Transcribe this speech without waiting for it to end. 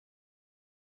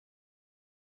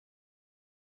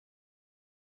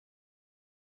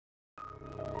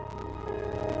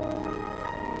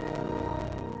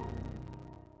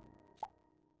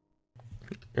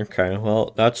Okay,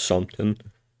 well, that's something.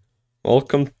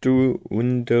 Welcome to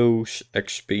Windows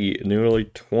XP, nearly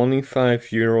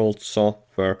 25-year-old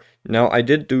software. Now, I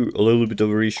did do a little bit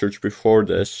of research before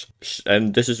this,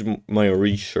 and this is my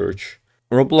research.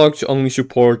 Roblox only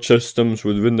supports systems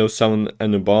with Windows 7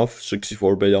 and above,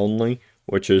 64-bit only,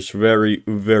 which is very,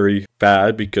 very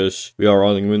bad because we are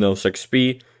running Windows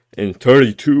XP in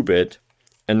 32-bit,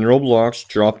 and Roblox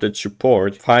dropped its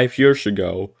support 5 years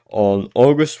ago on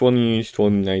August 28,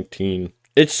 2019.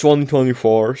 It's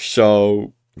 2024,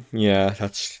 so yeah,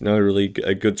 that's not really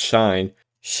a good sign.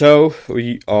 So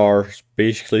we are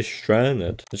basically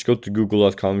stranded. Let's go to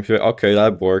google.com. Okay,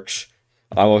 that works.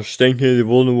 I was thinking it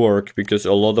wouldn't work because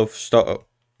a lot of stuff.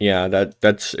 Yeah,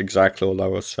 that's exactly what I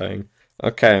was saying.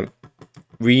 Okay,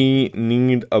 we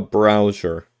need a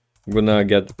browser. I'm gonna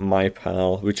get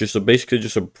MyPal, which is basically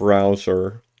just a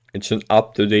browser. It's an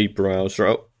up-to-date browser.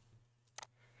 Oh.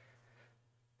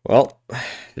 Well,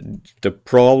 the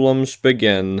problems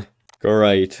begin.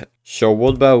 Alright, so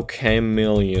what about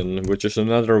Chameleon, which is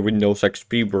another Windows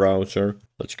XP browser?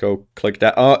 Let's go click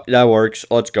that. Oh, that works.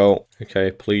 Let's go. Okay,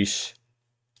 please.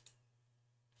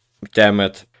 Damn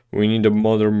it. We need a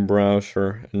modern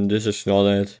browser, and this is not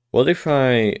it. What if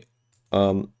I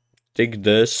take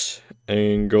this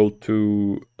and go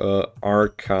to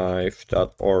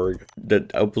archive.org?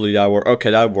 Hopefully that works.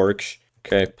 Okay, that works.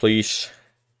 Okay, please.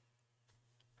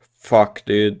 Fuck,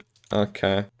 dude.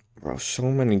 Okay. Bro, so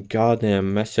many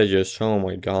goddamn messages. Oh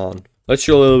my god. Let's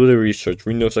do a little bit of research.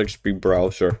 Windows XP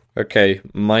browser. Okay,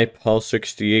 MyPal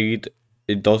 68.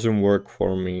 It doesn't work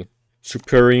for me.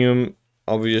 Superium.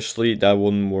 Obviously, that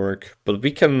wouldn't work. But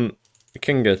we can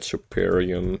get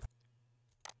Superium.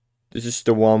 This is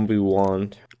the one we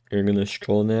want. You're gonna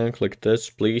scroll down. Click this,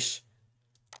 please.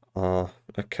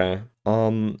 Okay.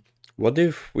 What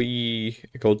if we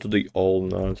go to the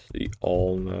allnut.com?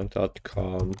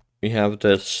 We have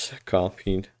this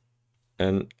copied,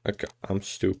 and okay, I'm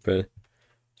stupid.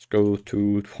 Let's go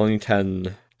to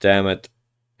 2010. Damn it.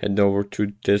 Head over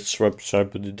to this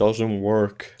website, but it doesn't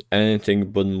work.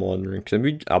 Anything but modern. Can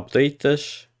we update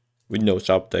this? Windows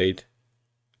update.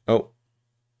 Oh,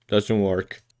 doesn't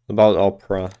work. About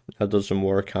Opera. That doesn't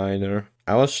work either.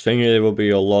 I was thinking it would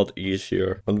be a lot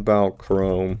easier. What about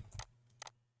Chrome?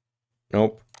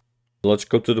 Nope. Let's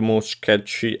go to the most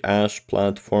sketchy ass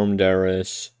platform there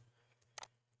is.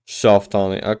 Soft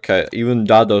on it. Okay, even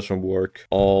that doesn't work.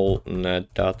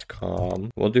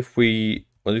 Allnet.com. What if we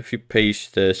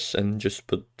paste this and just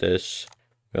put this?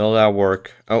 Will that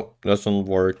work? Oh, doesn't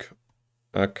work.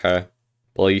 Okay.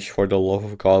 Please, for the love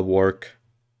of God, work.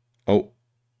 Oh,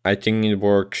 I think it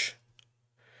works.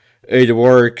 It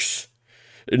works.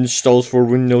 Installs for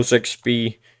Windows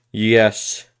XP.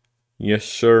 Yes. Yes,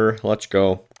 sir. Let's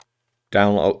go.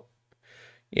 Download.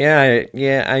 Yeah,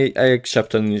 I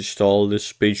accept and install.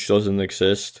 This page doesn't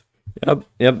exist. Yep,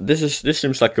 this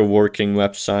seems like a working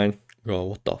website. Oh,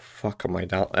 what the fuck am I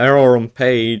down? Error on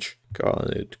page.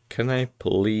 Got it. Can I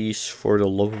please, for the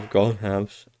love of God,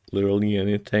 have literally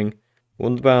anything?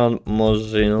 What about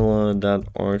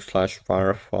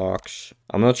mozilla.org/firefox?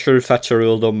 I'm not sure if that's a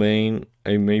real domain.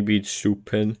 Maybe it's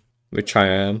stupid, which I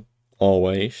am,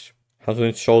 always. How to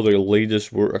install the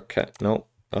latest word? Okay, no,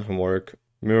 doesn't work.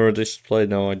 Mirror display,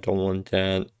 no, I don't want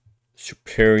that.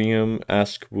 Superium,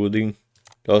 ask Woody,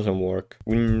 doesn't work.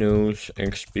 Windows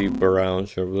XP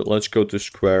browser, but let's go to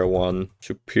square one.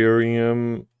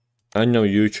 Superium, I know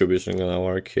YouTube isn't gonna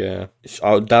work, yeah.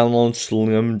 I'll download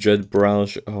SlimJet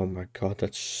browser. Oh my god,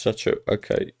 that's such a...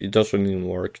 Okay, it doesn't even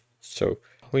work. So,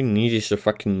 all we need is a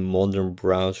fucking modern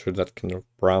browser that can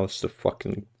browse the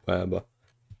fucking web.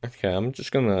 Okay, I'm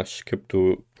just gonna skip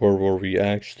to where we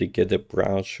actually get a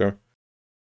browser.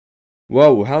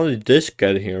 Whoa, how did this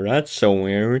get here? That's so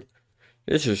weird.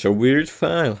 This is a weird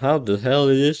file. How the hell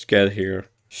did this get here?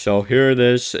 So here it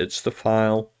is. It's the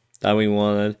file that we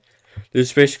wanted. This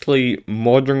is basically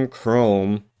modern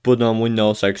Chrome, but on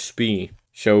Windows XP.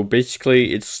 So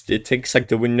basically, it takes like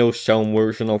the Windows 7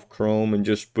 version of Chrome and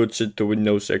just puts it to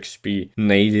Windows XP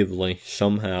natively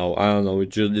somehow. I don't know.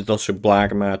 It does a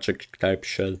black magic type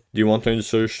shit. Do you want to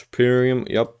insert Superium?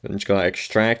 Yep. I'm just gonna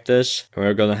extract this, and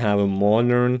we're gonna have a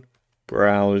modern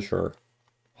browser.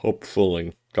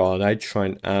 Hopefully. God, I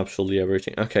tried absolutely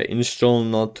everything. Okay, install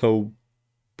Noto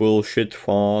bullshit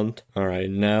font. Alright,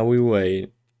 now we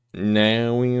wait.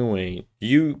 Now we wait.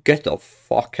 You get the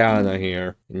fuck out of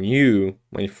here. And you,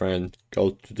 my friend, go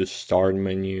to the start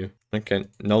menu. Okay,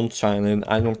 don't sign in.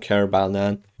 I don't care about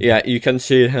that. Yeah, you can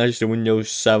see it has the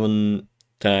Windows 7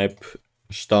 type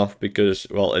stuff because,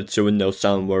 well, it's a Windows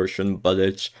 7 version, but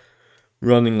it's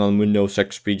running on Windows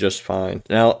XP just fine.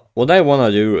 Now, what I want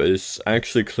to do is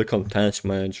actually click on Task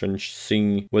Manager and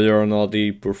see whether or not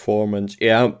the performance...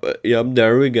 Yep,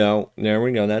 there we go. There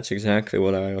we go. That's exactly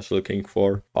what I was looking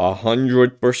for.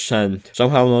 100%.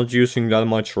 Somehow not using that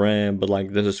much RAM, but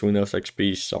like this is Windows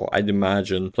XP, so I'd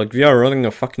imagine. Like we are running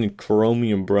a fucking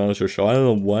Chromium browser, so I don't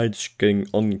know why it's getting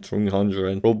only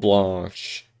 300.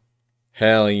 Roblox.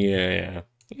 Hell yeah.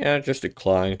 Yeah, just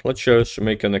decline. Let's just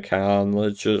make an account.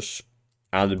 Let's just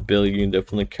add 1 billion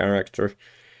different characters.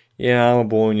 Yeah, I'm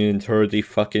born in 30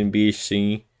 fucking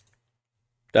BC.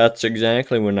 That's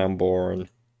exactly when I'm born.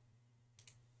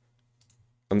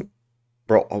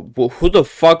 Bro, who the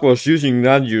fuck was using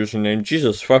that username?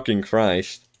 Jesus fucking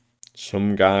Christ.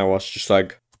 Some guy was just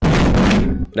like,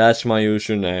 that's my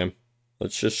username.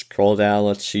 Let's just scroll down.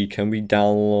 Let's see. Can we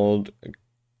download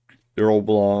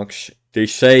Roblox? They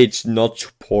say it's not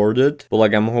supported, but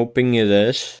like I'm hoping it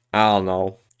is. I don't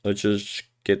know. Let's just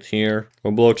get here.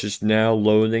 Roblox is now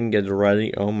loading. Get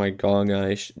ready. Oh my god,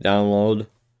 guys. Download.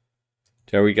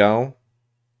 There we go.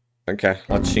 Okay,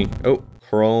 let's see. Oh,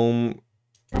 Chrome.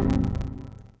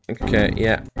 Okay,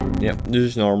 yeah. This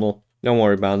is normal. Don't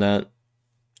worry about that.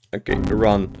 Okay,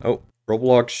 run. Oh,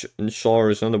 Roblox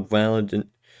installer is not valid.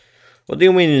 What do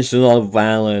you mean it's not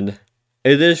valid?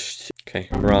 It is. Okay,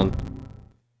 run.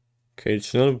 Okay,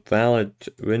 it's not valid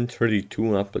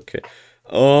Win32 application.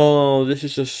 Oh, this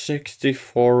is a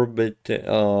 64-bit.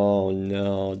 Oh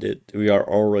no, we are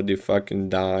already fucking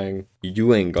dying.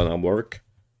 You ain't gonna work.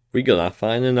 We gotta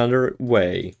find another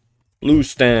way.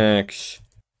 BlueStacks.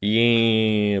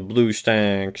 Yeah,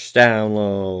 BlueStacks.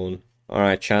 Download.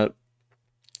 Alright, chat.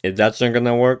 If that's not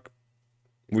gonna work,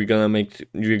 we're gonna make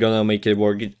it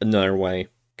work another way.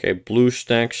 Okay,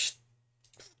 BlueStacks.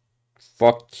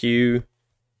 Fuck you.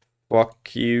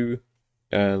 Fuck you.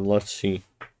 And let's see.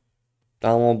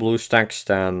 Download BlueStacks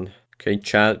then. Okay,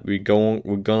 chat, we're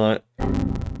gonna...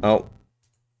 Oh.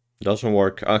 Doesn't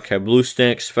work. Okay,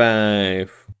 BlueStacks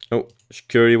 5. Oh,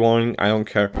 security warning, I don't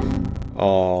care.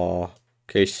 Oh.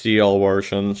 Okay, see all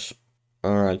versions.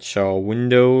 Alright, so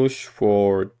Windows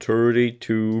for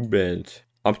 32-bit.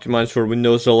 Optimized for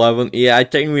Windows 11. Yeah, I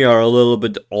think we are a little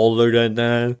bit older than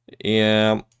that.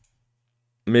 Yeah.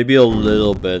 Maybe a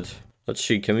little bit. Let's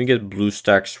see, can we get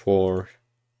BlueStacks 4?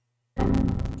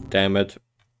 Damn it.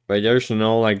 Wait, there's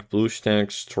no like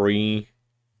BlueStacks 3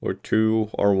 or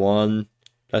 2 or 1.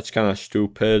 That's kind of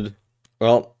stupid.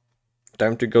 Well,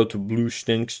 time to go to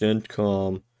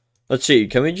bluestinks.com. Let's see,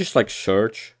 can we just like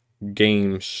search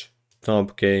games,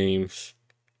 top games?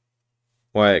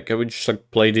 Wait, can we just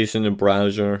like play these in the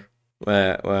browser?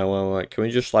 Wait, can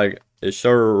we just like, is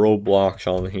there a Roblox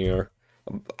on here?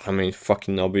 I mean,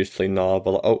 fucking obviously not,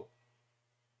 but oh.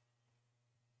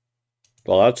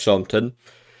 Well, that's something.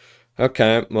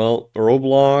 Okay, well,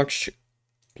 Roblox,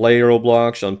 play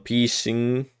Roblox on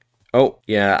PC. Oh,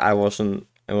 yeah, I wasn't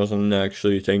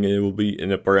actually thinking it would be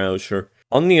in a browser.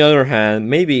 On the other hand,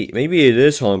 maybe it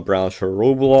is on a browser.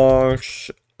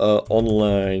 Roblox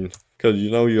online, because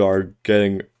you know you are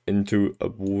getting into a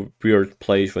weird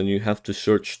place when you have to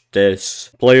search this.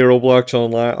 Play Roblox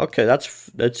online. Okay,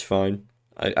 that's fine.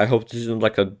 I hope this isn't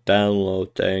like a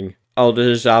download thing. Oh, this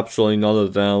is absolutely not a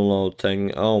download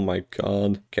thing. Oh my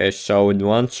god. Okay, so it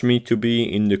wants me to be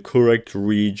in the correct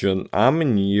region. I'm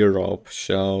in Europe,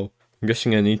 so I'm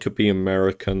guessing I need to be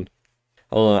American.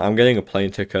 Hold on, I'm getting a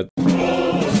plane ticket.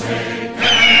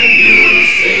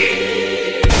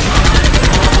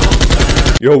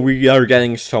 Yo, we are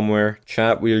getting somewhere.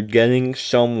 Chat, we are getting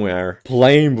somewhere.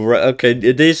 Okay,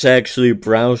 it is actually a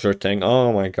browser thing.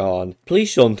 Oh my god.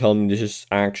 Please don't tell me this is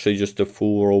actually just a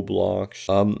full Roblox.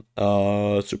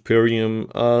 Superium,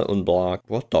 unblock.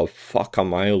 What the fuck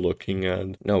am I looking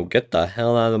at? No, get the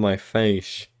hell out of my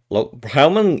face. Look, how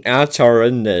many ads are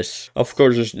in this? Of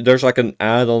course, there's like an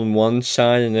ad on one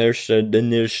side and then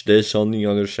there's this on the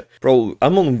other side. Bro,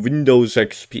 I'm on Windows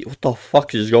XP. What the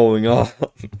fuck is going on?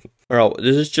 Bro,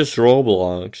 this is just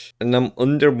Roblox. And I'm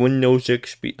under Windows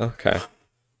XP. Okay.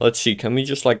 Let's see, can we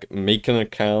just like make an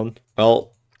account?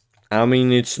 Well, I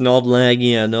mean, it's not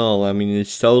laggy at all. I mean,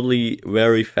 it's totally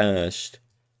very fast.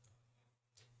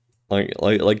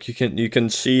 Like you can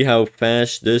see how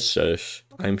fast this is.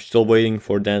 I'm still waiting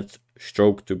for that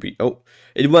stroke to be... Oh,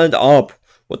 it went up.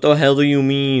 What the hell do you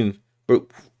mean? Bro,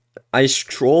 I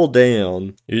scroll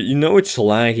down. You know it's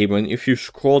laggy when if you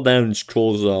scroll down it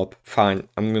scrolls up. Fine,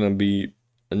 I'm gonna be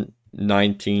a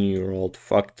 19-year-old.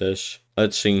 Fuck this.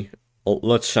 Let's see.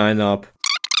 Let's sign up.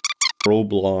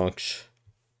 Roblox.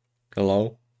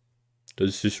 Hello?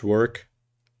 Does this work?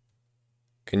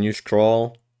 Can you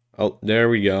scroll? Oh, there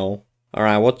we go.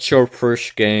 Alright, what's your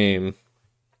first game?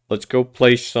 Let's go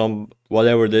play some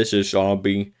whatever this is,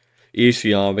 zombie.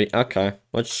 Easy zombie. Okay,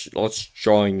 let's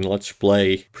join. Let's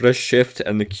play. Press shift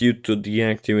and the Q to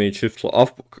deactivate shift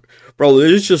off. Bro,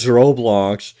 this is just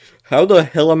Roblox. How the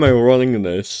hell am I running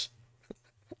this?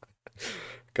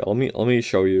 Okay, let me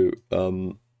show you.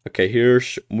 Okay,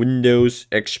 here's Windows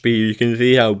XP. You can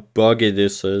see how buggy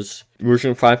this is.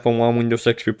 Version 5.1 Windows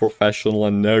XP Professional,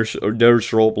 and there's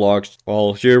Roblox.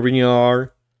 Well, here we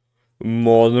are.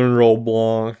 Modern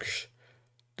Roblox.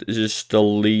 This is the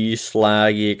least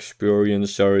laggy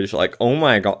experience there is. Like, oh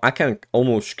my god, I can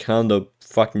almost count the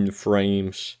fucking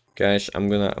frames. Guys, I'm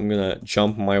gonna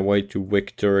jump my way to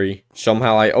victory.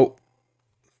 Somehow I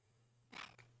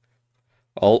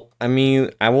mean,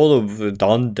 I would have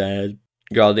done that.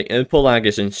 God, the input lag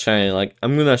is insane. Like,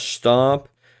 I'm gonna stop.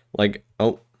 Like,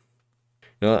 oh,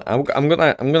 no, I'm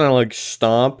gonna like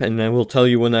stop, and I will tell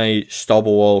you when I stop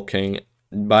walking.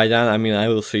 By that I mean I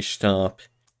will say stop.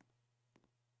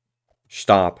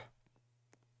 Stop.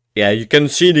 Yeah, you can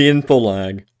see the input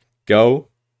lag. Go.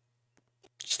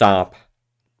 Stop.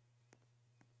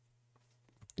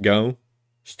 Go.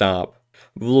 Stop.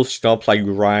 We'll stop like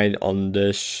right on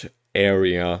this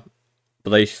area,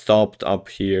 but I stopped up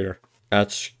here.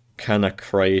 That's kind of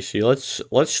crazy. Let's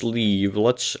leave.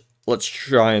 Let's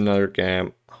try another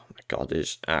game. Oh my god, this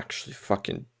is actually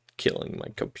fucking killing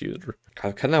my computer.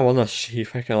 I kind of want to see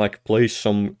if I can like play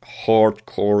some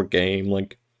hardcore game,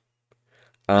 like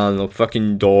I don't know,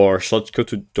 fucking Doors. Let's go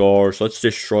to Doors. Let's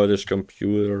destroy this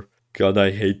computer. God,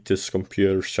 I hate this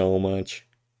computer so much.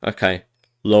 Okay,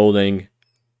 loading.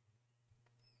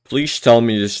 Please tell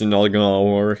me this is not gonna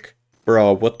work.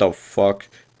 Bro, what the fuck?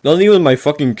 Not even my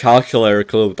fucking calculator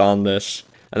could have done this.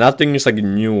 And that thing is like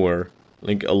newer.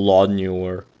 Like a lot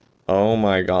newer. Oh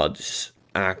my god, this is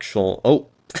actual... Oh!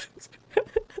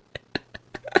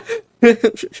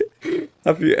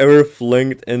 Have you ever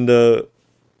flinked in the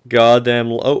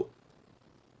goddamn... Oh!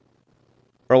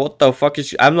 Bro, what the fuck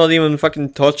is... I'm not even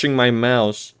fucking touching my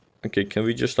mouse. Okay, can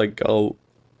we just like go...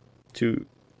 2,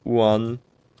 1...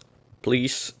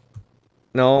 Please?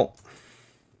 No.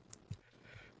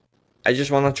 I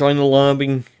just wanna join the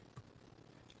lobby.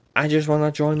 I just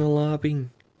wanna join the lobby.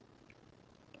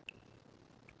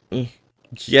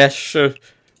 Yes, sir.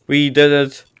 We did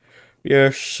it. We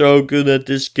are so good at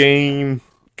this game.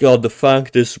 God, the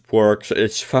fact this works,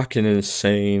 it's fucking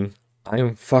insane. I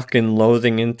am fucking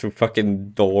loading into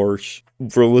fucking Doors.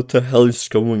 Bro, what the hell is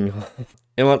going on?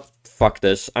 You know what? Fuck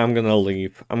this. I'm gonna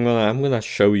leave. I'm gonna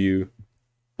show you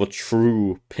what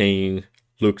true pain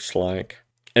looks like.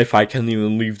 If I can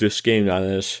even leave this game, that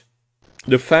is.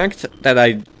 The fact that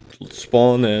I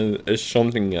spawn in is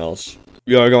something else.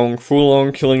 We are going full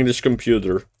on killing this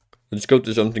computer. Let's go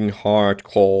to something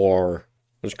hardcore.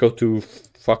 Let's go to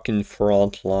fucking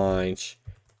front lines.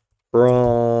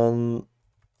 Front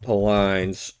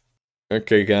lines.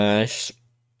 Okay, guys.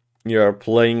 You are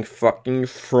playing fucking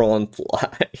front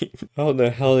line. How the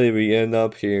hell did we end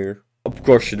up here? Of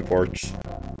course it works.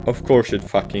 Of course it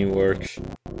fucking works.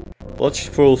 Let's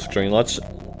full screen. Let's...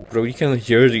 Bro, you can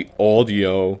hear the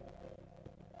audio.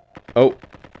 Oh.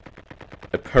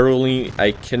 Apparently,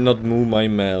 I cannot move my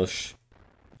mouse.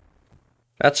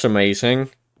 That's amazing.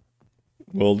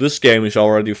 Well, this game is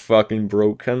already fucking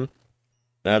broken.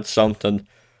 That's something.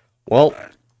 Well,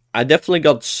 I definitely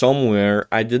got somewhere.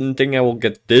 I didn't think I would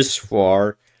get this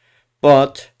far.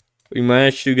 But we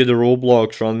managed to get a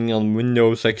Roblox running on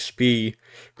Windows XP.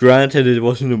 Granted, it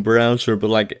wasn't a browser, but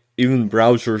like even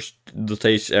browsers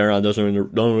today's era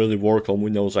don't really work on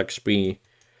Windows XP.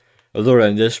 Other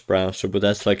than this browser, but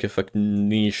that's like a fucking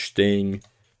niche thing.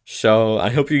 So I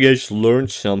hope you guys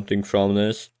learned something from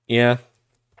this. Yeah.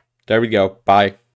 There we go. Bye.